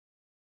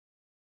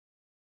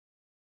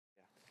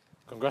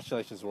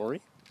Congratulations,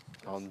 Rory,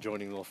 on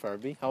joining North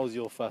Ferriby. How was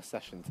your first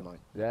session tonight?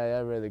 Yeah,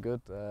 really good.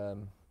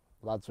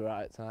 Lads were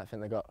right tonight. I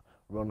think they got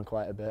run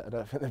quite a bit. I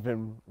don't think they've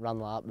been run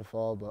like that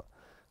before, but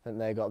I think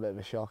they got a bit of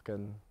a shock.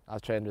 And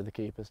I've trained with the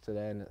keepers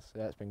today, and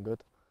it's been good.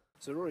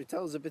 So, Rory,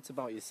 tell us a bit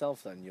about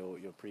yourself then, your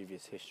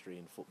previous history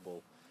in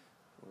football.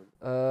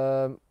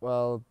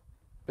 Well,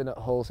 been at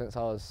Hull since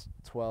I was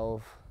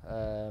 12.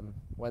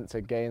 Went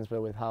to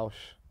Gainsborough with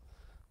Hausch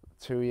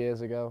 2 years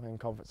ago in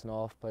Conference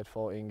North. Played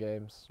 14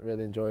 games.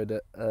 Really enjoyed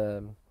it.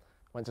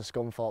 Went to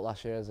Scunthorpe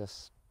last year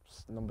as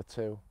number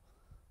 2.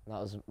 And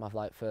that was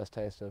my first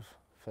taste of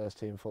first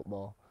team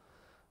football.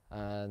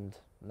 And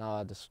now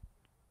I just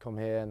come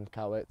here and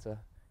can't wait to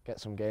get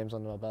some games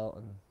under my belt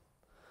and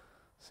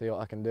see what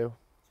I can do.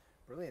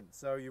 Brilliant.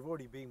 So you've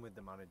already been with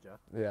the manager,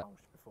 Yeah.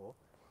 before.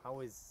 How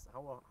will his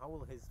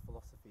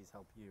philosophies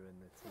help you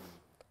and the team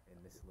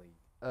in this league?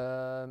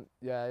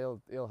 Yeah,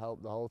 he'll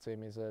help the whole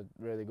team. He's a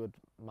really good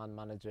man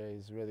manager.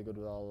 He's really good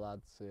with all the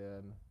lads. He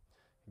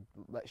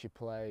lets you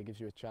play, gives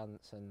you a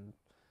chance, and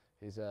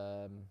he's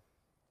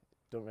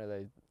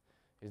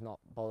he's not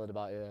bothered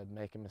about you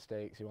making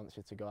mistakes. He wants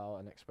you to go out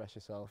and express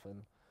yourself,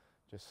 and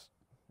he's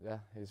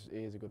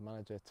a good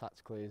manager.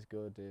 Tactically, he's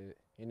good.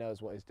 He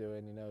knows what he's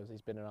doing. He knows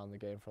he's been around the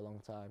game for a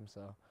long time.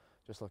 So,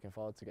 just looking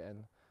forward to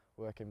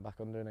working back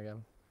under him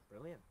again.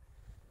 Brilliant.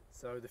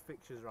 So the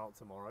fixtures are out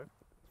tomorrow.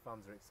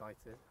 Fans are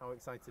excited. How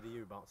excited are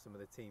you about some of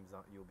the teams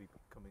that you'll be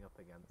coming up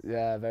against?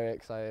 Yeah, very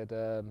excited.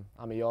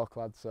 I'm a York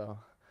lad, so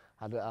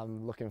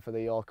I'm looking for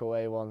the York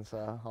away one,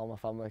 so all my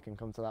family can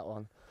come to that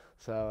one.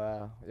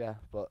 So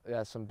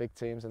some big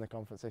teams in the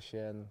conference this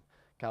year, and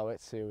can't wait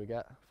to see who we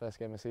get. First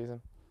game of the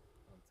season.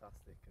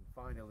 Fantastic. And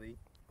finally,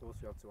 of course,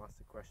 we have to ask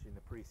the question: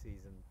 the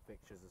pre-season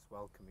fixtures as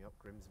well coming up.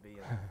 Grimsby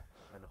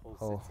and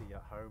Hull City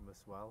at home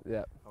as well.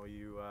 Yeah. How are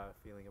you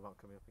feeling about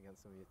coming up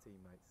against some of your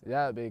teammates?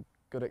 Yeah, it'd be a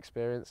good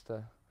experience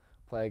to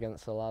play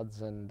against the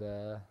lads, and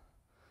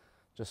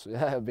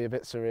it'd be a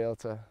bit surreal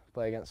to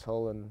play against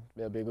Hull, and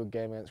it'll be a good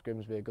game against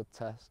Grimsby, a good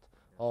test.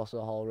 Yeah.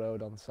 Also Hall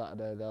Road on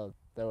Saturday,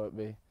 there won't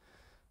be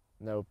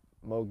no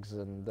mugs,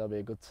 and there'll be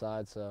a good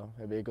side, so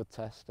it'll be a good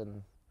test,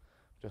 and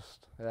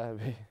it'll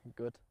be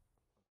good.